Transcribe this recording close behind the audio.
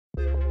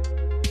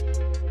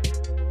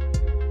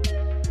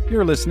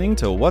You're listening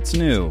to What's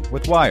New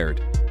with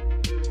Wired.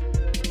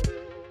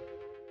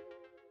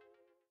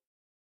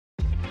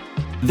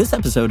 This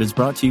episode is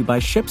brought to you by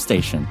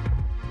ShipStation.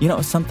 You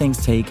know, some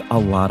things take a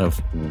lot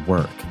of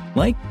work,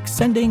 like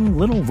sending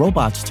little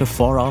robots to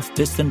far-off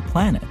distant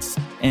planets.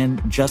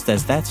 And just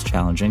as that's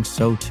challenging,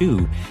 so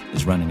too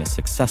is running a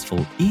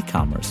successful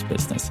e-commerce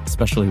business,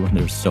 especially when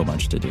there's so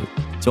much to do.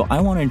 So I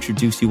want to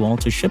introduce you all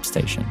to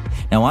ShipStation.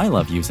 Now, I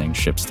love using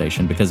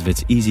ShipStation because of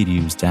its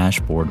easy-to-use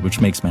dashboard,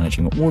 which makes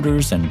managing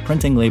orders and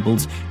printing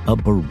labels a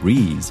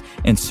breeze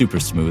and super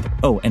smooth.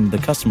 Oh, and the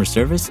customer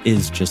service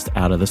is just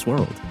out of this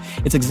world.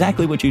 It's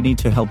exactly what you need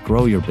to help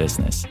grow your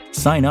business.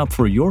 Sign up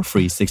for your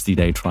free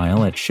 60-day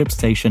trial at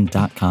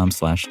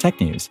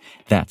shipstation.com/technews.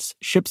 That's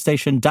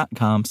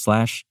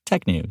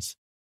shipstation.com/technews.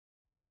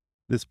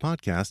 This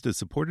podcast is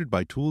supported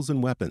by Tools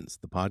and Weapons,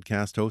 the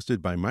podcast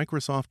hosted by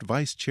Microsoft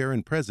Vice Chair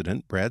and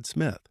President Brad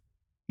Smith.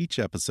 Each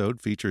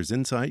episode features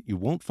insight you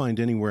won't find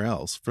anywhere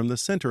else from the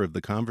center of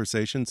the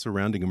conversation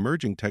surrounding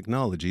emerging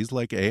technologies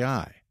like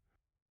AI.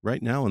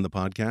 Right now on the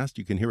podcast,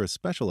 you can hear a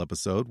special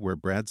episode where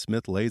Brad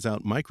Smith lays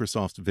out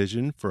Microsoft's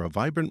vision for a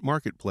vibrant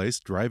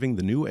marketplace driving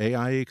the new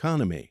AI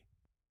economy.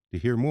 To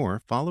hear more,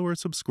 follow or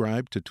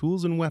subscribe to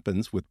Tools and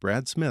Weapons with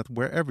Brad Smith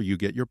wherever you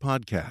get your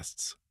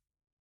podcasts.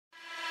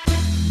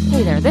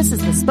 Hey there, this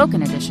is the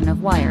spoken edition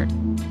of Wired.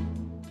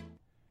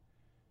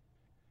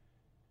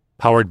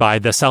 Powered by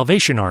the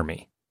Salvation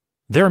Army.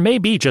 There may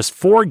be just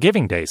 4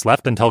 giving days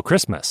left until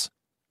Christmas,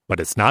 but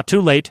it's not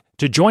too late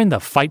to join the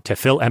fight to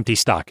fill empty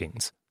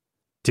stockings.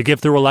 To give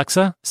through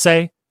Alexa,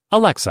 say,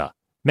 "Alexa,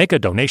 make a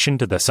donation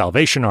to the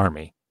Salvation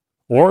Army,"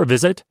 or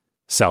visit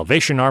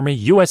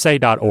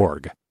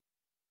salvationarmyusa.org.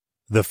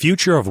 The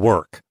Future of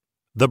Work,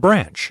 The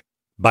Branch,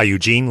 by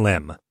Eugene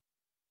Lim.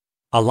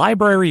 A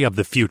library of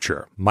the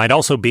future might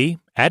also be,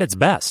 at its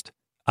best,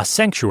 a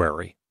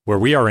sanctuary where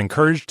we are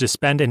encouraged to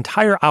spend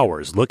entire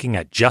hours looking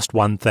at just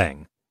one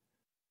thing.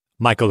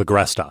 Michael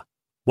Agresta,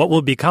 What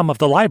Will Become of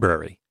the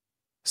Library?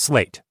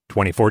 Slate,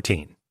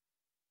 2014.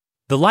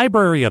 The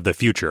library of the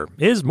future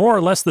is more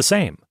or less the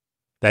same.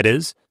 That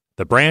is,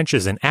 the branch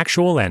is an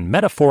actual and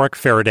metaphoric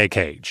Faraday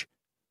cage.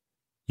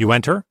 You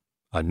enter,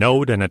 a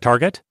node and a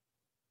target,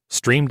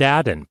 streamed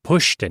at and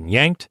pushed and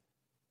yanked,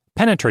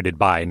 penetrated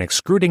by and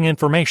extruding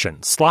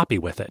information, sloppy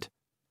with it.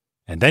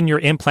 And then your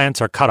implants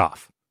are cut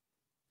off.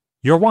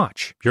 Your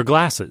watch, your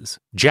glasses,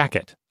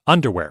 jacket,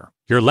 underwear,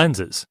 your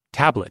lenses,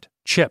 tablet,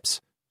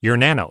 chips, your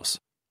nanos,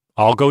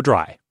 all go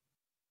dry.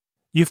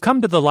 You've come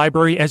to the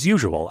library as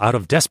usual out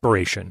of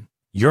desperation,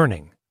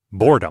 yearning,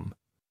 boredom.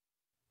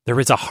 There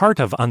is a heart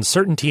of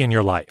uncertainty in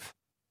your life,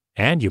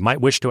 and you might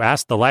wish to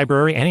ask the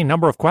library any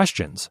number of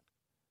questions.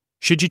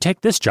 Should you take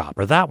this job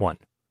or that one?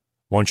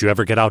 Won't you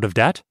ever get out of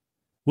debt?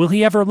 Will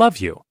he ever love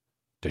you?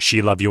 Does she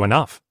love you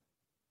enough?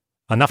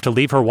 Enough to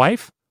leave her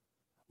wife?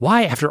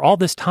 Why, after all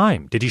this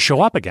time, did he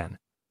show up again?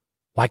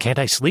 Why can't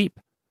I sleep?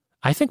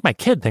 I think my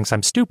kid thinks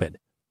I'm stupid.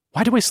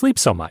 Why do I sleep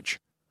so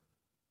much?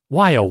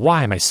 Why, oh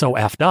why am I so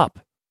effed up?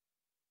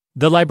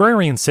 The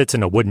librarian sits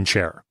in a wooden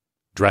chair,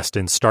 dressed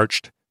in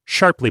starched,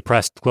 sharply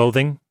pressed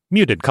clothing,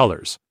 muted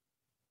colors.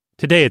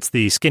 Today it's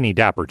the skinny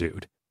dapper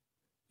dude.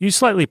 You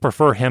slightly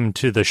prefer him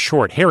to the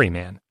short hairy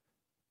man.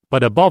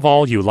 But above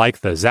all you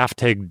like the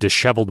zaftig,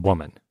 disheveled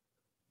woman.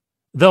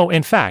 Though,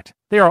 in fact,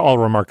 they are all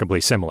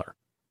remarkably similar.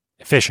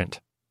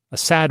 Efficient, a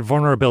sad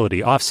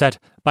vulnerability offset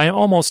by an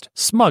almost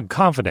smug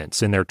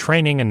confidence in their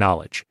training and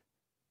knowledge.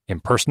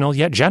 Impersonal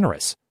yet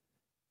generous.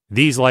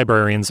 These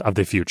librarians of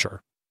the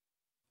future.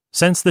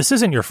 Since this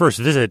isn't your first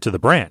visit to the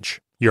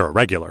branch, you're a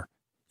regular,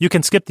 you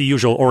can skip the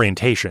usual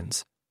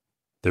orientations.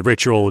 The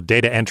ritual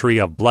data entry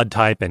of blood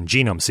type and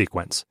genome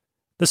sequence,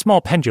 the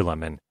small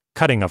pendulum and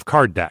cutting of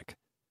card deck,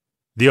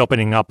 the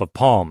opening up of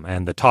palm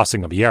and the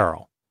tossing of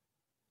yarrow.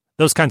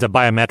 Those kinds of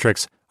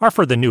biometrics are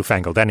for the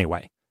newfangled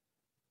anyway.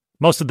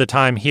 Most of the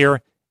time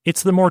here,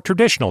 it's the more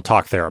traditional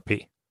talk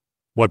therapy.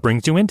 What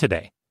brings you in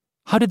today?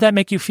 How did that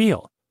make you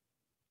feel?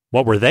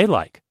 What were they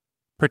like?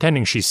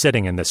 Pretending she's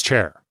sitting in this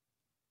chair.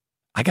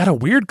 I got a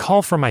weird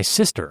call from my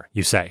sister,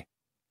 you say.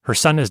 Her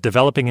son is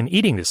developing an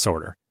eating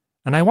disorder,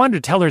 and I wanted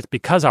to tell her it's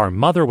because our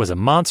mother was a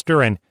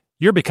monster and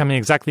you're becoming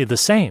exactly the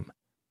same.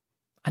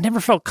 I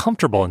never felt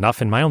comfortable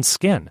enough in my own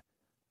skin.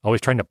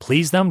 Always trying to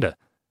please them, to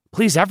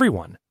please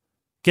everyone.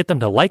 Get them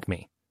to like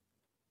me.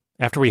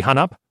 After we hung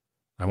up,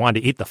 I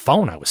wanted to eat the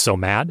phone, I was so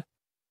mad.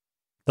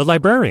 The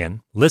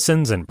librarian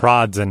listens and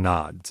prods and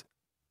nods.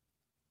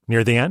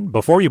 Near the end,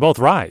 before you both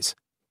rise,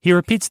 he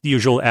repeats the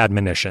usual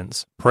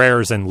admonitions,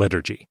 prayers, and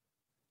liturgy.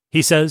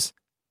 He says,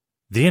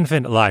 "The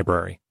infant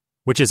library,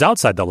 which is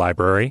outside the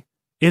library,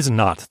 is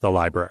not the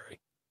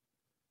library.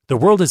 The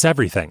world is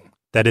everything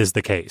that is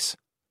the case.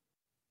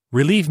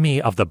 Relieve me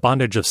of the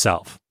bondage of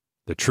self.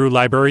 The true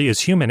library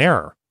is human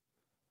error.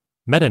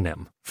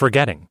 Metonym,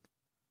 forgetting.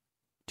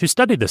 To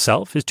study the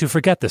self is to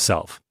forget the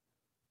self.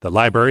 The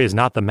library is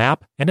not the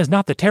map and is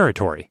not the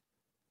territory.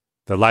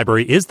 The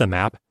library is the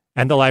map,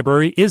 and the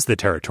library is the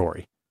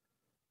territory.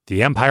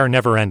 The empire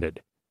never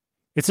ended.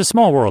 It's a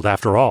small world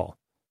after all.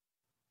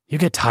 You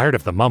get tired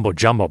of the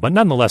mumbo-jumbo, but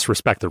nonetheless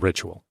respect the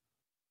ritual.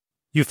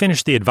 You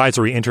finish the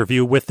advisory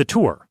interview with the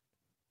tour.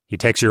 He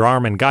takes your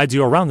arm and guides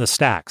you around the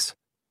stacks.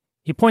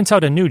 He points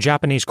out a new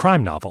Japanese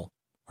crime novel,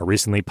 a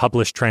recently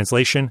published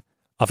translation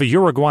of a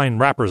Uruguayan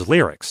rapper's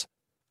lyrics,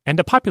 and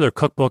a popular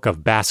cookbook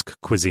of Basque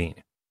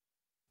cuisine.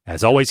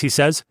 As always, he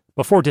says,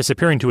 before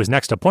disappearing to his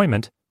next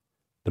appointment,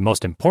 the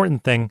most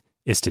important thing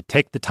is to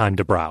take the time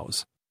to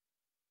browse.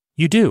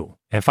 You do,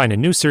 and find a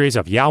new series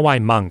of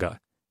yaoi manga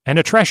and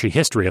a trashy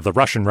history of the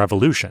Russian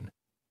Revolution.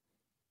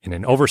 In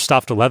an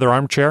overstuffed leather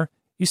armchair,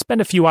 you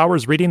spend a few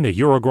hours reading the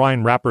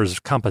Uruguayan rapper's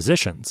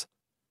compositions.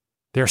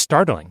 They're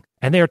startling,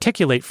 and they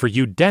articulate for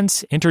you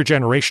dense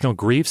intergenerational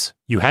griefs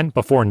you hadn't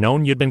before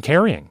known you'd been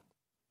carrying.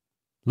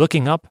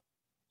 Looking up,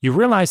 you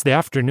realize the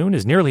afternoon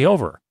is nearly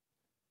over.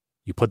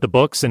 You put the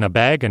books in a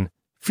bag and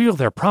feel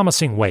their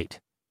promising weight.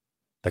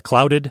 The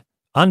clouded,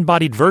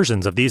 unbodied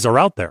versions of these are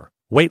out there,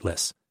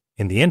 weightless,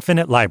 in the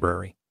infinite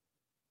library.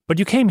 But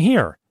you came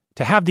here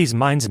to have these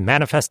minds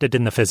manifested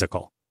in the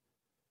physical.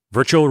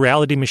 Virtual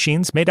reality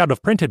machines made out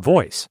of printed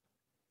voice.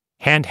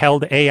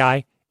 Handheld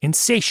AI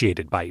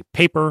insatiated by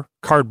paper,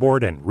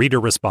 cardboard, and reader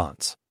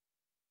response.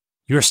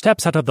 Your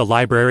steps out of the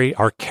library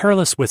are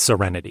careless with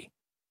serenity.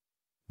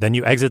 Then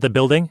you exit the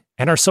building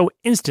and are so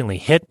instantly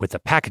hit with the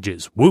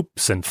packages,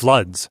 whoops, and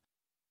floods.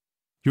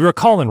 You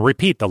recall and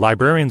repeat the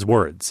librarian's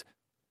words.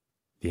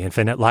 The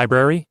infinite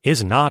library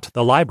is not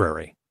the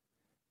library.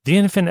 The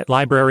infinite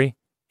library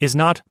is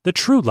not the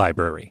true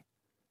library.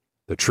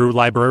 The true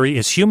library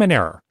is human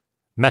error,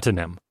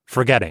 metonym,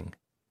 forgetting.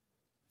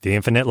 The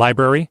infinite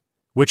library,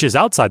 which is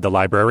outside the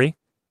library,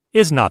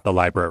 is not the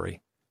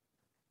library.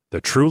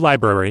 The true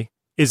library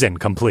is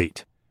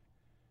incomplete.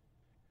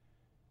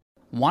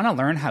 Want to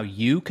learn how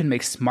you can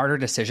make smarter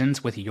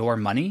decisions with your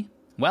money?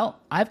 Well,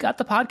 I've got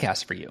the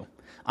podcast for you.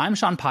 I'm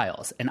Sean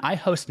Piles, and I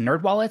host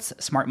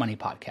NerdWallet's Smart Money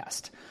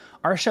Podcast.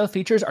 Our show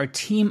features our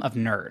team of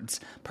nerds,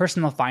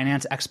 personal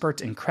finance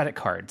experts in credit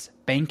cards,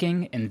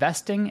 banking,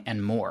 investing,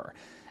 and more.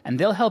 And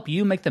they'll help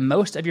you make the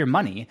most of your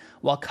money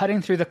while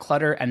cutting through the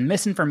clutter and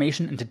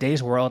misinformation in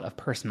today's world of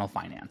personal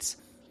finance.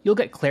 You'll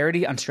get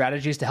clarity on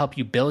strategies to help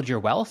you build your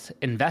wealth,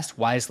 invest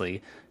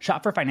wisely,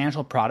 shop for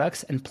financial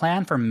products, and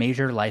plan for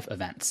major life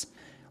events.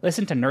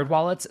 Listen to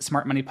NerdWallet's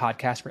Smart Money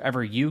Podcast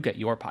wherever you get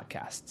your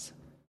podcasts.